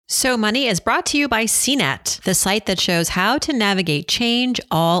So Money is brought to you by CNET, the site that shows how to navigate change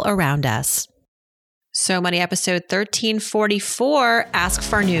all around us. So Money episode 1344, Ask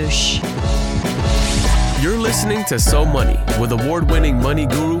Farnoosh. You're listening to So Money with award-winning money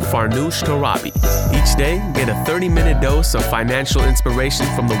guru Farnoosh Torabi. Each day, get a 30-minute dose of financial inspiration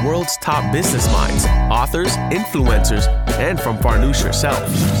from the world's top business minds, authors, influencers, and from Farnoosh herself.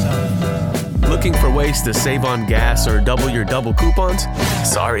 Looking for ways to save on gas or double your double coupons?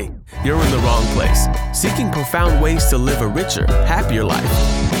 Sorry, you're in the wrong place. Seeking profound ways to live a richer, happier life.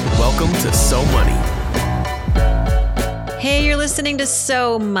 Welcome to So Money. Hey, you're listening to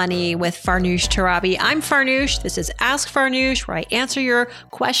So Money with Farnoosh Torabi. I'm Farnoosh. This is Ask Farnoosh, where I answer your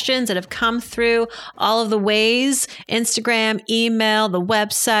questions that have come through all of the ways, Instagram, email, the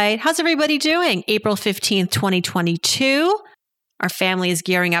website. How's everybody doing? April 15th, 2022. Our family is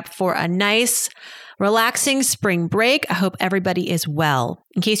gearing up for a nice, relaxing spring break. I hope everybody is well.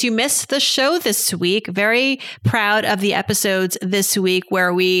 In case you missed the show this week, very proud of the episodes this week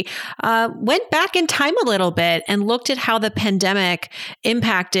where we went back in time a little bit and looked at how the pandemic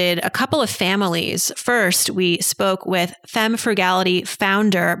impacted a couple of families. First, we spoke with Femme Frugality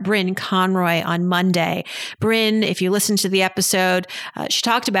founder Bryn Conroy on Monday. Bryn, if you listened to the episode, she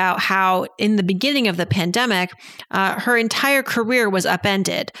talked about how in the beginning of the pandemic, her entire career was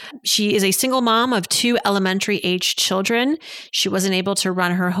upended. She is a single mom of 2 elementary-aged children. She wasn't able to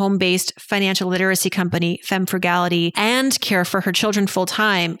run her home-based financial literacy company, Femme Frugality, and care for her children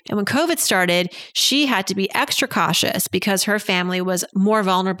full-time. And when COVID started, she had to be extra cautious because her family was more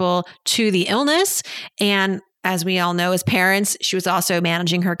vulnerable to the illness. And as we all know, as parents, she was also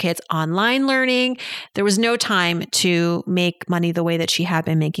managing her kids' online learning. There was no time to make money the way that she had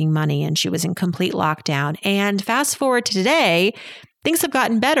been making money, and she was in complete lockdown. And fast forward to today, things have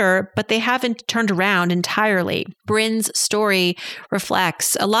gotten better, but they haven't turned around entirely. Bryn's story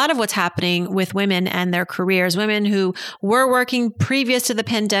reflects a lot of what's happening with women and their careers. Women who were working previous to the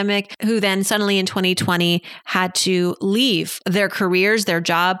pandemic, who then suddenly in 2020 had to leave their careers, their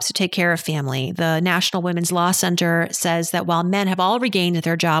jobs to take care of family. The National Women's Law Center says that while men have all regained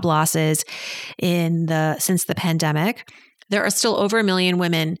their job losses since the pandemic, there are still over 1 million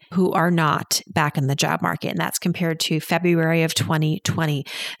women who are not back in the job market, and that's compared to February of 2020.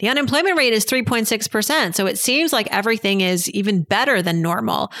 The unemployment rate is 3.6%, so it seems like everything is even better than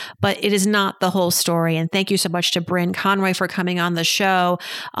normal, but it is not the whole story. And thank you so much to Bryn Conroy for coming on the show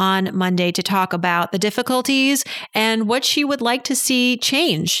on Monday to talk about the difficulties and what she would like to see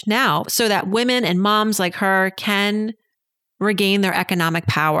change now so that women and moms like her can regain their economic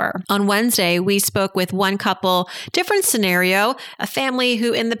power. On Wednesday, we spoke with one couple, different scenario, a family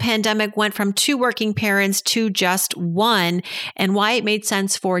who in the pandemic went from 2 working parents to just 1, and why it made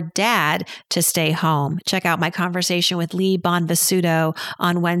sense for dad to stay home. Check out my conversation with Lee Bonvisuto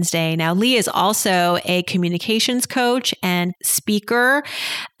on Wednesday. Now, Lee is also a communications coach and speaker,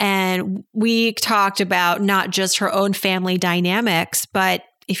 and we talked about not just her own family dynamics, but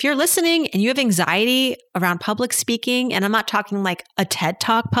if you're listening and you have anxiety around public speaking, and I'm not talking like a TED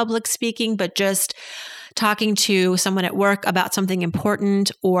Talk public speaking, but just talking to someone at work about something important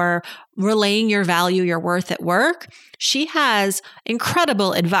or relaying your value, your worth at work, she has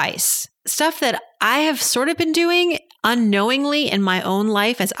incredible advice. Stuff that I have sort of been doing unknowingly in my own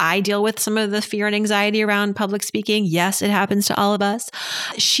life as I deal with some of the fear and anxiety around public speaking. Yes, it happens to all of us.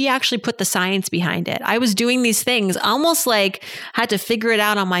 She actually put the science behind it. I was doing these things almost like had to figure it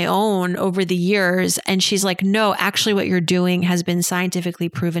out on my own over the years. And she's like, no, actually what you're doing has been scientifically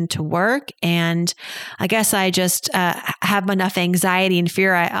proven to work. And I guess I just have enough anxiety and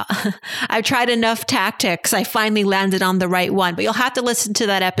fear. I've tried enough tactics. I finally landed on the right one, but you'll have to listen to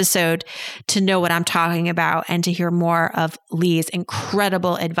that episode to know what I'm talking about and to hear more of Lee's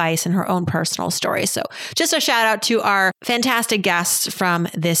incredible advice and her own personal story. So just a shout out to our fantastic guests from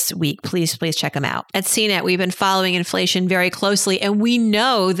this week. Please check them out. At CNET, we've been following inflation very closely, and we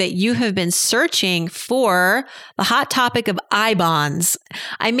know that you have been searching for the hot topic of I-bonds.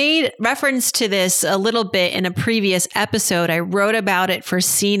 I made reference to this a little bit in a previous episode. I wrote about it for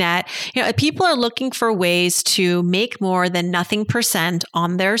CNET. People are looking for ways to make more than nothing %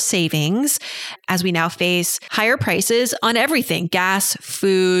 on their savings as we now face higher prices on everything: gas,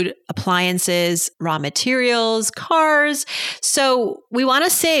 food, appliances, raw materials, cars. So we want to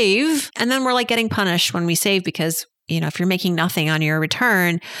save, and then we're like getting punished when we save because if you're making nothing on your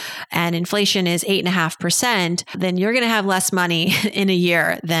return and inflation is 8.5%, then you're going to have less money in a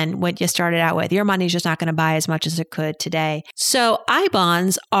year than what you started out with. Your money's just not going to buy as much as it could today. So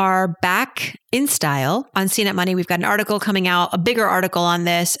I-bonds are back in style on CNET Money. We've got an article coming out, a bigger article on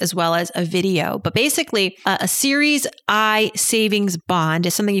this, as well as a video. But basically, a Series I savings bond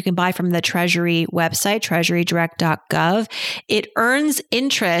is something you can buy from the Treasury website, treasurydirect.gov. It earns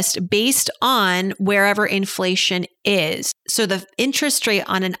interest based on wherever inflation is. So the interest rate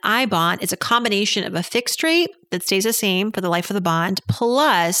on an I bond is a combination of a fixed rate that stays the same for the life of the bond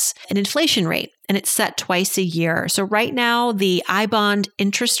plus an inflation rate, and it's set twice a year. So right now, the I bond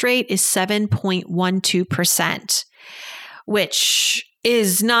interest rate is 7.12%, which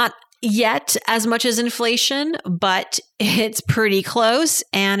is not yet as much as inflation, but it's pretty close,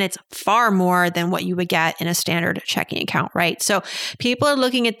 and it's far more than what you would get in a standard checking account, right? So people are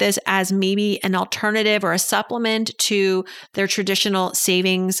looking at this as maybe an alternative or a supplement to their traditional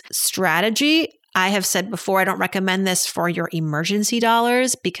savings strategy. I have said before, I don't recommend this for your emergency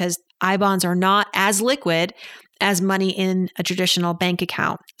dollars because I bonds are not as liquid as money in a traditional bank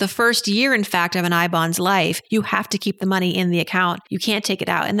account. The first year, in fact, of an I bond's life, you have to keep the money in the account. You can't take it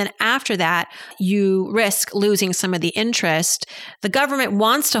out. And then after that, you risk losing some of the interest. The government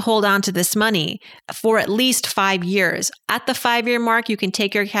wants to hold on to this money for at least 5 years. At the 5-year mark, you can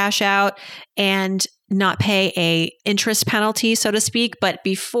take your cash out and not pay a interest penalty, so to speak. But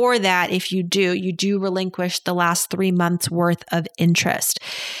before that, if you do relinquish the last 3 months worth of interest.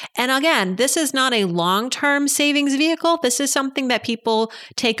 And again, this is not a long-term savings vehicle. This is something that people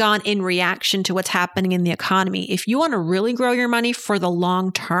take on in reaction to what's happening in the economy. If you want to really grow your money for the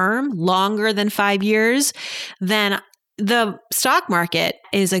long term, longer than 5 years, then the stock market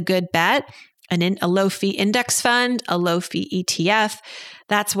is a good bet. A low-fee index fund, a low-fee ETF.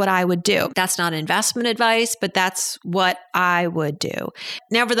 That's what I would do. That's not investment advice, but that's what I would do.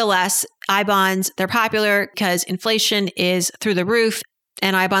 Nevertheless, I bonds, they're popular because inflation is through the roof,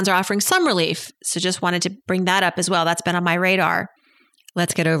 and I bonds are offering some relief. So just wanted to bring that up as well. That's been on my radar.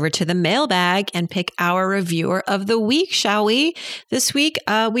 Let's get over to the mailbag and pick our reviewer of the week, shall we? This week,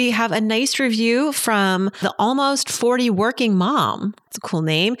 we have a nice review from the Almost 40 Working Mom. It's a cool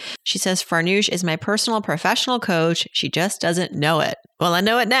name. She says, Farnoosh is my personal professional coach. She just doesn't know it. Well, I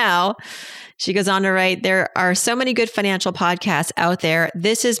know it now. She goes on to write, there are so many good financial podcasts out there.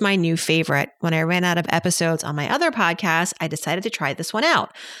 This is my new favorite. When I ran out of episodes on my other podcast, I decided to try this one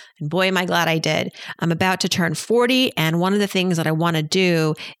out. And boy, am I glad I did. I'm about to turn 40, and one of the things that I want to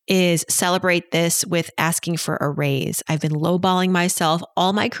do is celebrate this with asking for a raise. I've been lowballing myself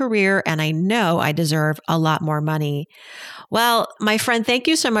all my career, and I know I deserve a lot more money. Well, my friend, thank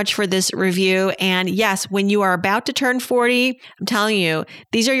you so much for this review. And yes, when you are about to turn 40, I'm telling you,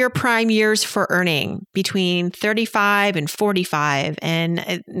 these are your prime years for earning, between 35 and 45,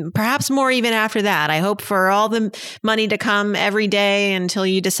 and perhaps more even after that. I hope for all the money to come every day until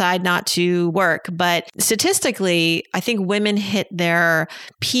you decide not to work. But statistically, I think women hit their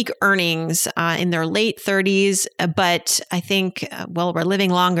peak earnings in their late 30s. But I think, we're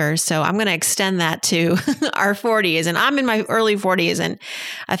living longer. So I'm going to extend that to our 40s. And I'm in my early 40s, and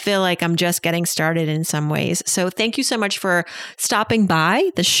I feel like I'm just getting started in some ways. So thank you so much for stopping by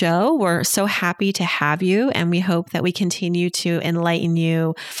the show. We're so happy to have you, and we hope that we continue to enlighten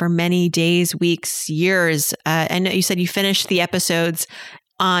you for many days, weeks, years. I know you said you finished the episodes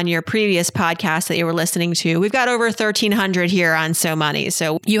on your previous podcast that you were listening to. We've got over 1,300 here on So Money.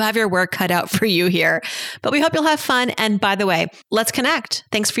 So you have your work cut out for you here, but we hope you'll have fun. And by the way, let's connect.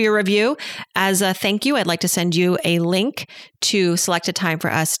 Thanks for your review. As a thank you, I'd like to send you a link to select a time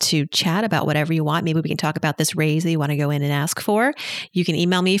for us to chat about whatever you want. Maybe we can talk about this raise that you want to go in and ask for. You can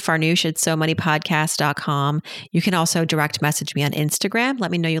email me, farnoosh@somoneypodcast.com. You can also direct message me on Instagram. Let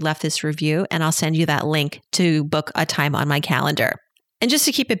me know you left this review, and I'll send you that link to book a time on my calendar. And just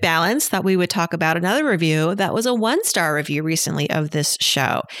to keep it balanced, thought we would talk about another review that was a 1-star review recently of this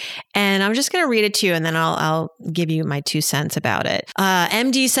show. And I'm just going to read it to you, and then I'll give you my 2 cents about it.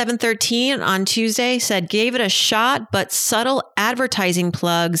 MD713 on Tuesday said, gave it a shot, but subtle advertising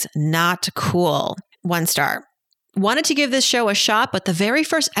plugs, not cool. 1 star. Wanted to give this show a shot, but the very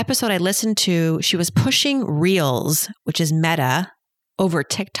first episode I listened to, she was pushing Reels, which is Meta, over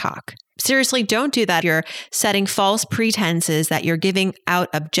TikTok. Seriously, don't do that. You're setting false pretenses that you're giving out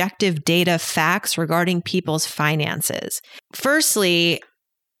objective data facts regarding people's finances. Firstly,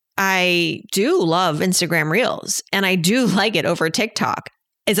 I do love Instagram Reels, and I do like it over TikTok.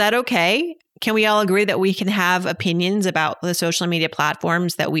 Is that okay? Can we all agree that we can have opinions about the social media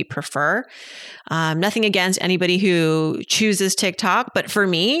platforms that we prefer? Nothing against anybody who chooses TikTok, but for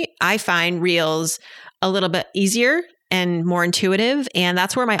me, I find Reels a little bit easier and more intuitive. And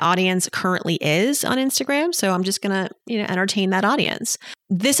that's where my audience currently is on Instagram. So I'm just going to, entertain that audience.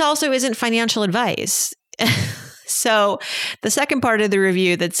 This also isn't financial advice. So the second part of the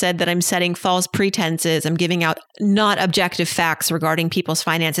review that said that I'm setting false pretenses, I'm giving out not objective facts regarding people's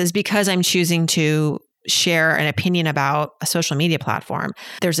finances because I'm choosing to share an opinion about a social media platform.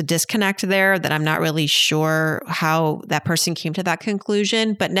 There's a disconnect there that I'm not really sure how that person came to that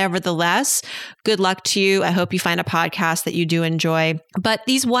conclusion, but nevertheless, good luck to you. I hope you find a podcast that you do enjoy. But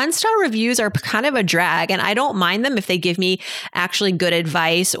these 1-star reviews are kind of a drag, and I don't mind them if they give me actually good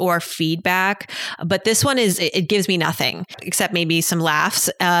advice or feedback. But this one it gives me nothing except maybe some laughs.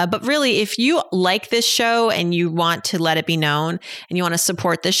 But really, if you like this show and you want to let it be known and you want to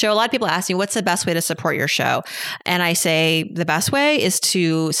support this show, a lot of people ask me, what's the best way to support your show? And I say the best way is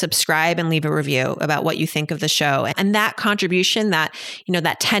to subscribe and leave a review about what you think of the show. And that contribution, that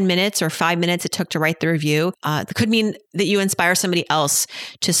 10 minutes or 5 minutes it took to write the review, could mean that you inspire somebody else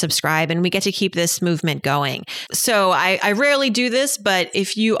to subscribe, and we get to keep this movement going. So I rarely do this, but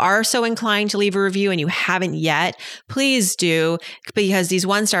if you are so inclined to leave a review and you haven't yet, please do, because these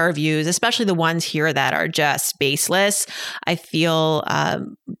 1-star reviews, especially the ones here that are just baseless, I feel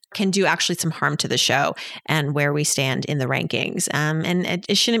can do actually some harm to the show and where we stand in the rankings.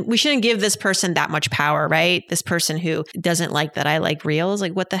 And we shouldn't give this person that much power, right? This person who doesn't like that I like Reels,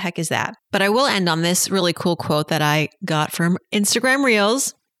 like what the heck is that? But I will end on this really cool quote that I got from Instagram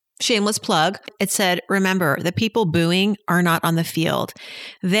Reels. Shameless plug. It said, "Remember, the people booing are not on the field.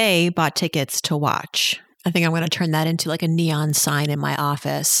 They bought tickets to watch." I think I'm going to turn that into like a neon sign in my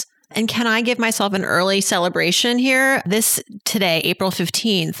office. And can I give myself an early celebration here? This today, April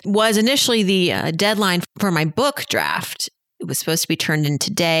 15th, was initially the deadline for my book draft. It was supposed to be turned in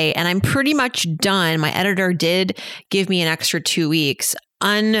today, and I'm pretty much done. My editor did give me an extra 2 weeks,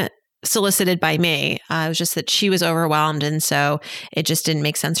 unsolicited by me. It was just that she was overwhelmed. And so it just didn't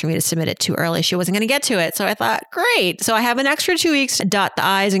make sense for me to submit it too early. She wasn't going to get to it. So I thought, great. So I have an extra 2 weeks to dot the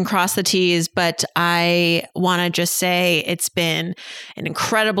I's and cross the T's. But I want to just say it's been an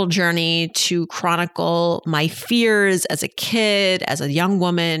incredible journey to chronicle my fears as a kid, as a young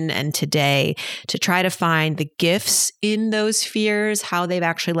woman, and today, to try to find the gifts in those fears, how they've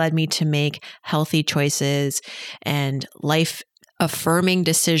actually led me to make healthy choices and life affirming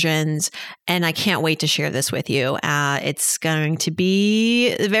decisions. And I can't wait to share this with you. It's going to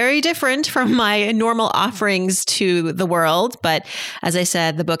be very different from my normal offerings to the world. But as I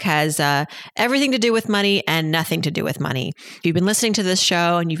said, the book has everything to do with money and nothing to do with money. If you've been listening to this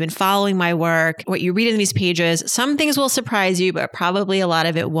show and you've been following my work, what you read in these pages, some things will surprise you, but probably a lot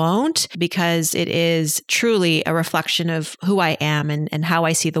of it won't, because it is truly a reflection of who I am and how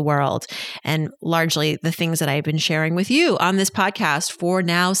I see the world, and largely the things that I've been sharing with you on this podcast for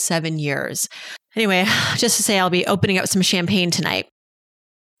now 7 years. Anyway, just to say, I'll be opening up some champagne tonight.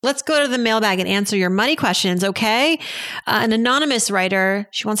 Let's go to the mailbag and answer your money questions, okay? An anonymous writer,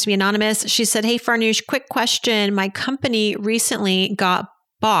 she wants to be anonymous. She said, "Hey, Farnoosh, quick question. My company recently got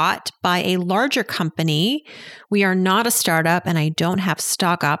bought by a larger company. We are not a startup and I don't have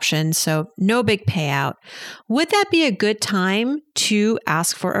stock options, so no big payout. Would that be a good time to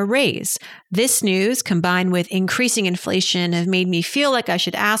ask for a raise? This news, combined with increasing inflation, have made me feel like I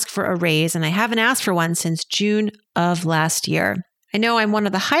should ask for a raise, and I haven't asked for one since June of last year. I know I'm one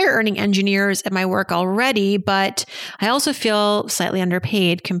of the higher earning engineers at my work already, but I also feel slightly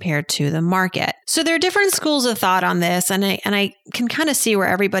underpaid compared to the market." So there are different schools of thought on this, and I can kind of see where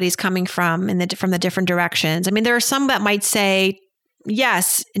everybody's coming from from the different directions. I mean, there are some that might say,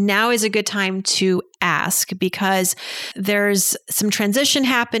 yes, now is a good time to ask because there's some transition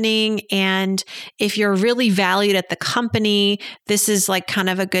happening. And if you're really valued at the company, this is like kind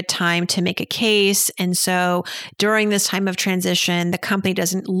of a good time to make a case. And so during this time of transition, the company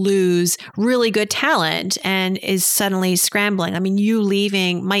doesn't lose really good talent and is suddenly scrambling. I mean, you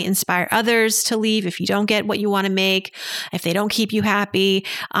leaving might inspire others to leave if you don't get what you want to make, if they don't keep you happy.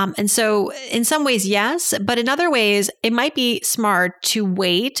 And so in some ways, yes, but in other ways, it might be smart to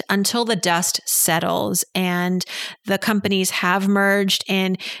wait until the dust settles and the companies have merged.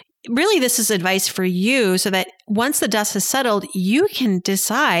 And really, this is advice for you so that once the dust has settled, you can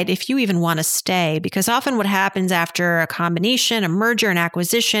decide if you even want to stay. Because often what happens after a combination, a merger, an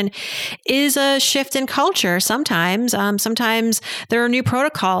acquisition is a shift in culture. Sometimes there are new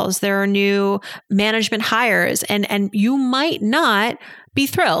protocols, there are new management hires, and you might not be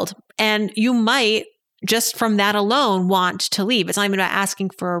thrilled. And you might just from that alone want to leave. It's not even about asking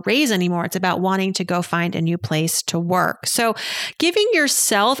for a raise anymore. It's about wanting to go find a new place to work. So giving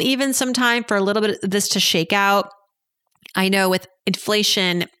yourself even some time for a little bit of this to shake out. I know with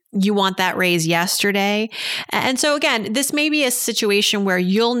inflation, you want that raise yesterday. And so again, this may be a situation where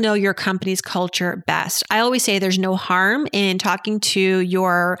you'll know your company's culture best. I always say there's no harm in talking to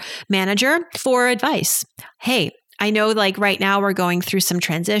your manager for advice. Hey, I know like right now we're going through some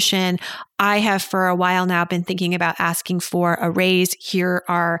transition. I have for a while now been thinking about asking for a raise. Here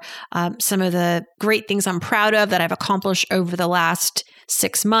are some of the great things I'm proud of that I've accomplished over the last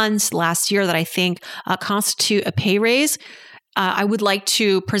 6 months, last year that I think constitute a pay raise. I would like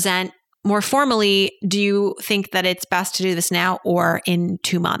to present more formally, do you think that it's best to do this now or in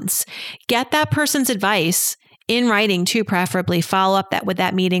 2 months? Get that person's advice in writing too, preferably. Follow up with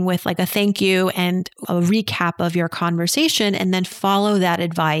that meeting with like a thank you and a recap of your conversation, and then follow that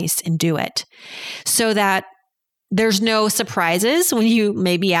advice and do it so that there's no surprises when you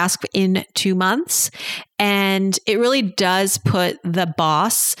maybe ask in 2 months. And it really does put the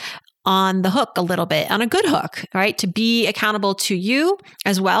boss on the hook a little bit, on a good hook, right? To be accountable to you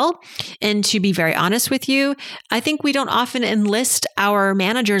as well and to be very honest with you. I think we don't often enlist our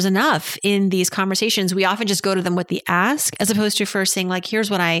managers enough in these conversations. We often just go to them with the ask as opposed to first saying like,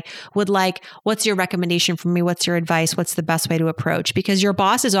 here's what I would like. What's your recommendation for me? What's your advice? What's the best way to approach? Because your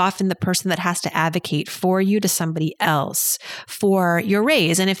boss is often the person that has to advocate for you to somebody else for your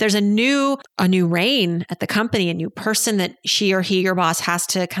raise. And if there's a new reign at the company, a new person that she or he, your boss, has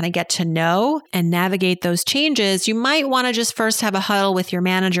to kind of get to know and navigate those changes, you might want to just first have a huddle with your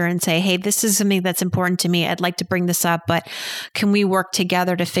manager and say, hey, this is something that's important to me. I'd like to bring this up, but can we work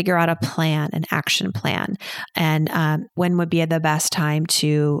together to figure out a plan, an action plan? And when would be the best time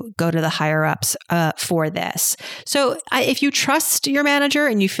to go to the higher ups for this? So if you trust your manager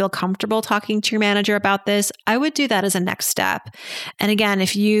and you feel comfortable talking to your manager about this, I would do that as a next step. And again,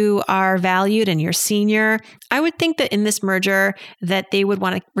 if you are valued and you're senior, I would think that in this merger that they would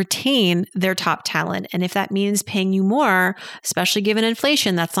want to retain their top talent. And if that means paying you more, especially given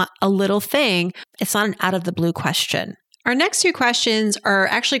inflation, that's not a little thing. It's not an out of the blue question. Our next 2 questions are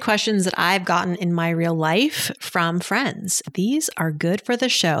actually questions that I've gotten in my real life from friends. These are good for the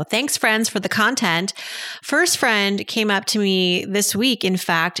show. Thanks, friends, for the content. First friend came up to me this week, in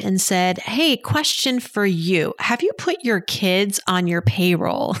fact, and said, hey, question for you. Have you put your kids on your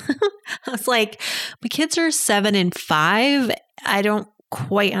payroll? I was like, my kids are 7 and 5. I don't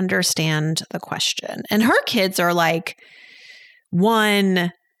quite understand the question. And her kids are like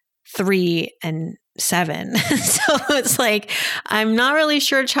 1, 3, and 7. So it's like, I'm not really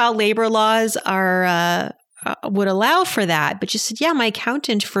sure child labor laws are would allow for that. But you said, yeah, my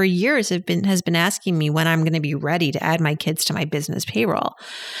accountant for years has been asking me when I'm going to be ready to add my kids to my business payroll.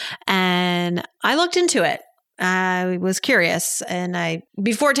 And I looked into it. I was curious, and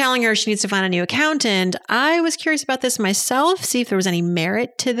before telling her she needs to find a new accountant, I was curious about this myself, see if there was any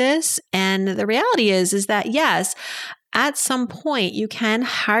merit to this. And the reality is that at some point you can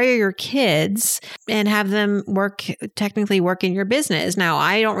hire your kids and have them technically work in your business. Now,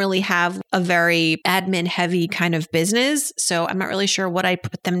 I don't really have a very admin heavy kind of business, so I'm not really sure what I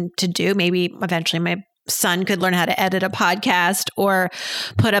put them to do. Maybe eventually my son could learn how to edit a podcast or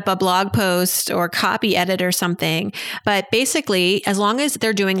put up a blog post or copy edit or something. But basically, as long as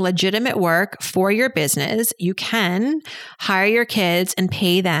they're doing legitimate work for your business, you can hire your kids and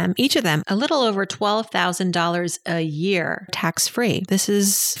pay them, each of them, a little over $12,000 a year, tax-free. This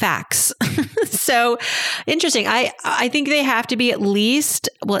is facts. So interesting. I think they have to be at least,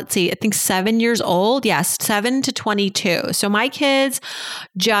 let's see, I think 7 years old. Yes, 7 to 22. So my kids,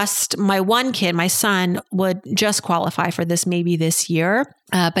 my one kid, my son, would just qualify for this maybe this year.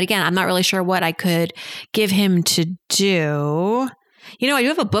 But again, I'm not really sure what I could give him to do. You know, I do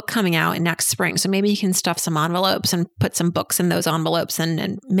have a book coming out next spring, so maybe you can stuff some envelopes and put some books in those envelopes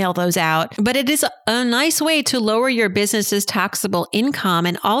and mail those out. But it is a nice way to lower your business's taxable income.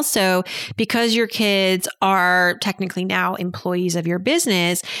 And also, because your kids are technically now employees of your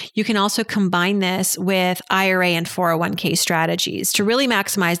business, you can also combine this with IRA and 401k strategies to really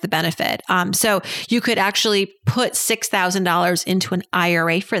maximize the benefit. So you could actually put $6,000 into an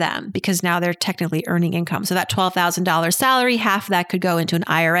IRA for them because now they're technically earning income. So that $12,000 salary, half of that could go into an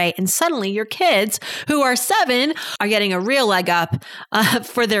IRA. And suddenly your kids who are 7 are getting a real leg up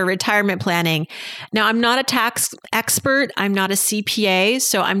for their retirement planning. Now, I'm not a tax expert. I'm not a CPA.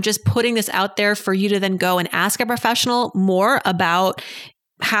 So I'm just putting this out there for you to then go and ask a professional more about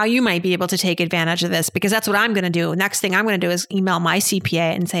how you might be able to take advantage of this, because that's what I'm going to do. Next thing I'm going to do is email my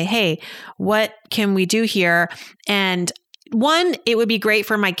CPA and say, hey, what can we do here? And one, it would be great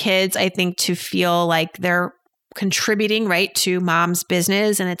for my kids, I think, to feel like they're contributing right to mom's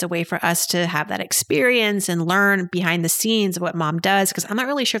business. And it's a way for us to have that experience and learn behind the scenes of what mom does, because I'm not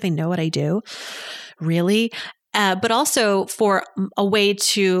really sure if they know what I do, really. But also for a way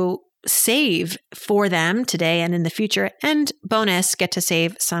to save for them today and in the future, and bonus, get to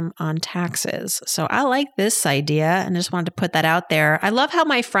save some on taxes. So I like this idea and I just wanted to put that out there. I love how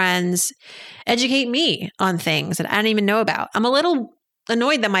my friends educate me on things that I don't even know about. I'm a little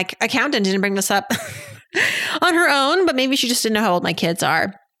annoyed that my accountant didn't bring this up on her own, but maybe she just didn't know how old my kids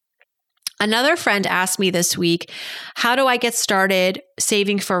are. Another friend asked me this week, how do I get started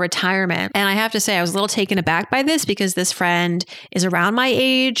saving for retirement? And I have to say, I was a little taken aback by this because this friend is around my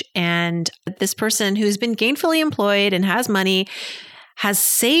age, and this person who's been gainfully employed and has money has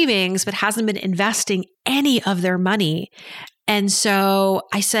savings, but hasn't been investing any of their money. And so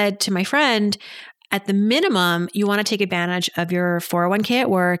I said to my friend, at the minimum, you want to take advantage of your 401k at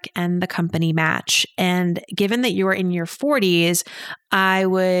work and the company match. And given that you are in your 40s, I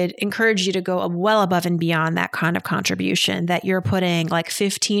would encourage you to go well above and beyond that kind of contribution, that you're putting like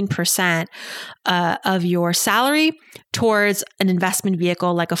 15% of your salary towards an investment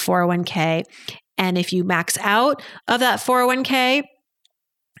vehicle like a 401k. And if you max out of that 401k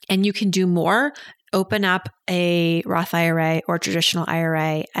and you can do more, open up a Roth IRA or traditional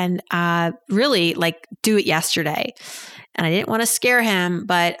IRA and really like do it yesterday. And I didn't want to scare him,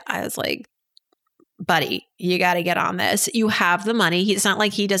 but I was like, buddy, you got to get on this. You have the money. It's not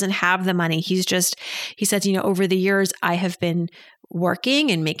like he doesn't have the money. He said, over the years, I have been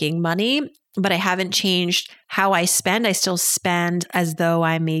working and making money, but I haven't changed how I spend. I still spend as though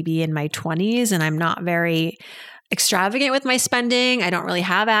I'm maybe in my 20s, and I'm not very extravagant with my spending. I don't really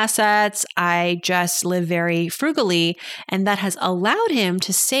have assets. I just live very frugally. And that has allowed him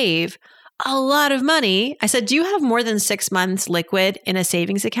to save a lot of money. I said, do you have more than 6 months liquid in a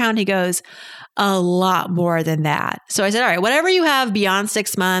savings account? He goes, a lot more than that. So I said, all right, whatever you have beyond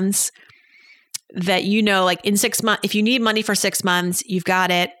 6 months that like in 6 months, if you need money for 6 months, you've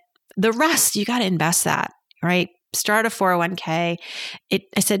got it. The rest, you got to invest that, right? Start a 401k.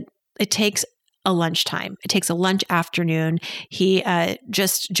 I said, it takes a lunchtime. It takes a lunch afternoon. He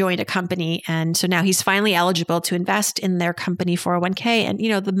just joined a company. And so now he's finally eligible to invest in their company 401k. And,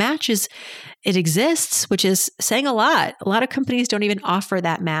 the match it exists, which is saying a lot. A lot of companies don't even offer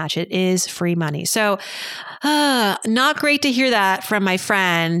that match. It is free money. So not great to hear that from my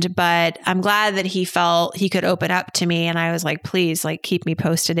friend, but I'm glad that he felt he could open up to me. And I was like, please, keep me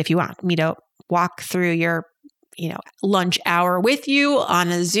posted if you want me to walk through your lunch hour with you on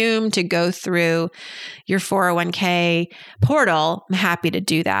a Zoom to go through your 401k portal. I'm happy to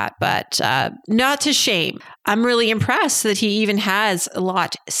do that, but not to shame. I'm really impressed that he even has a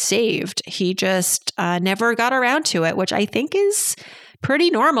lot saved. He just never got around to it, which I think is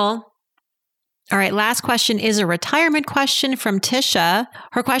pretty normal. All right, last question is a retirement question from Tisha.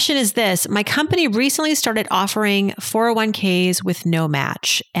 Her question is this: my company recently started offering 401ks with no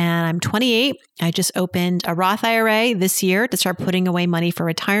match, and I'm 28. I just opened a Roth IRA this year to start putting away money for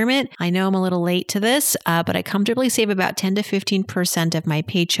retirement. I know I'm a little late to this, but I comfortably save about 10 to 15% of my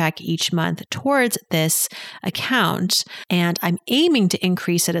paycheck each month towards this account, and I'm aiming to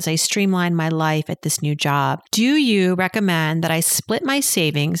increase it as I streamline my life at this new job. Do you recommend that I split my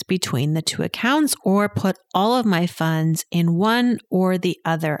savings between the two accounts, or put all of my funds in one or the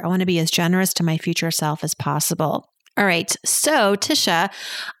other? I want to be as generous to my future self as possible. All right. So, Tisha,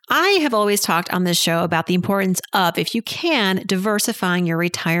 I have always talked on this show about the importance of, if you can, diversifying your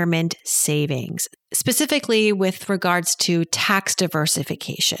retirement savings, specifically with regards to tax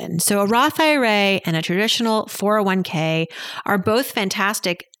diversification. So a Roth IRA and a traditional 401k are both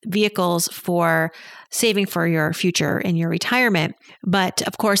fantastic vehicles for saving for your future in your retirement. But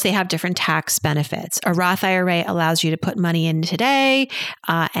of course, they have different tax benefits. A Roth IRA allows you to put money in today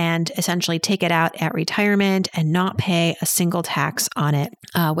and essentially take it out at retirement and not pay a single tax on it,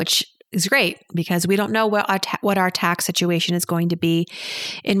 which is great because we don't know what our tax situation is going to be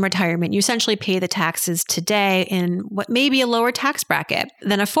in retirement. You essentially pay the taxes today in what may be a lower tax bracket.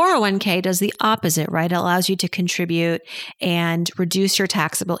 Then a 401k does the opposite, right? It allows you to contribute and reduce your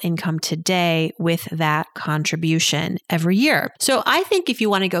taxable income today with that contribution every year. So I think if you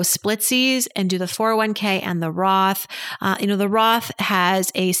want to go splitsies and do the 401k and the Roth, the Roth has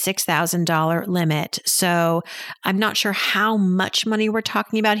a $6,000 limit. So I'm not sure how much money we're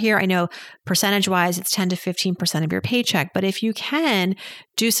talking about here. I know percentage-wise, it's 10 to 15% of your paycheck. But if you can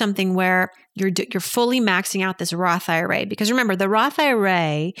do something where you're fully maxing out this Roth IRA, because remember, the Roth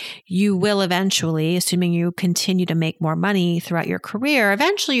IRA, you will eventually, assuming you continue to make more money throughout your career,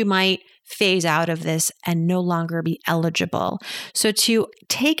 eventually you might phase out of this and no longer be eligible. So to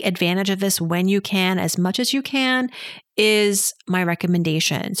take advantage of this when you can, as much as you can, is my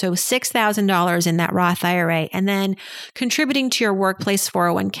recommendation. So $6,000 in that Roth IRA, and then contributing to your workplace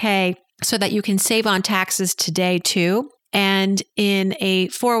 401k so that you can save on taxes today too. And in a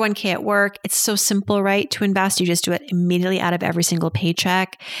 401k at work, it's so simple, right? To invest, you just do it immediately out of every single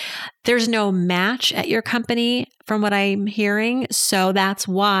paycheck. There's no match at your company from what I'm hearing. So that's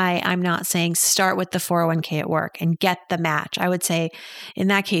why I'm not saying start with the 401k at work and get the match. I would say in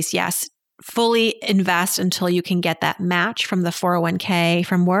that case, yes, fully invest until you can get that match from the 401k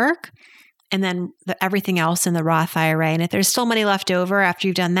from work, and then everything else in the Roth IRA. And if there's still money left over after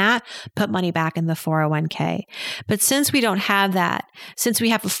you've done that, put money back in the 401k. But since we don't have that, since we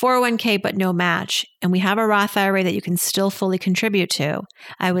have a 401k but no match, and we have a Roth IRA that you can still fully contribute to,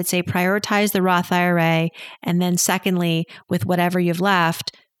 I would say prioritize the Roth IRA. And then secondly, with whatever you've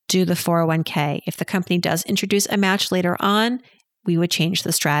left, do the 401k. If the company does introduce a match later on, we would change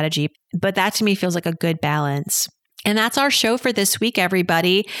the strategy. But that to me feels like a good balance. And that's our show for this week,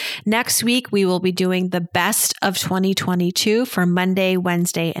 everybody. Next week, we will be doing the best of 2022 for Monday,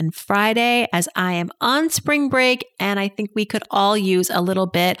 Wednesday, and Friday, as I am on spring break. And I think we could all use a little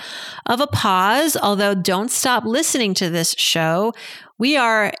bit of a pause, although don't stop listening to this show. We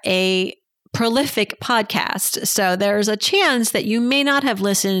are a prolific podcast. So there's a chance that you may not have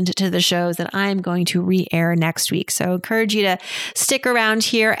listened to the shows that I'm going to re-air next week. So I encourage you to stick around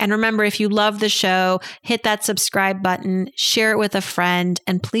here. And remember, if you love the show, hit that subscribe button, share it with a friend,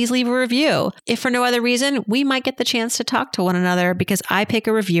 and please leave a review. If for no other reason, we might get the chance to talk to one another because I pick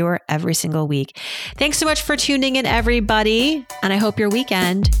a reviewer every single week. Thanks so much for tuning in, everybody. And I hope your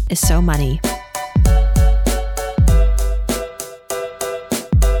weekend is so money.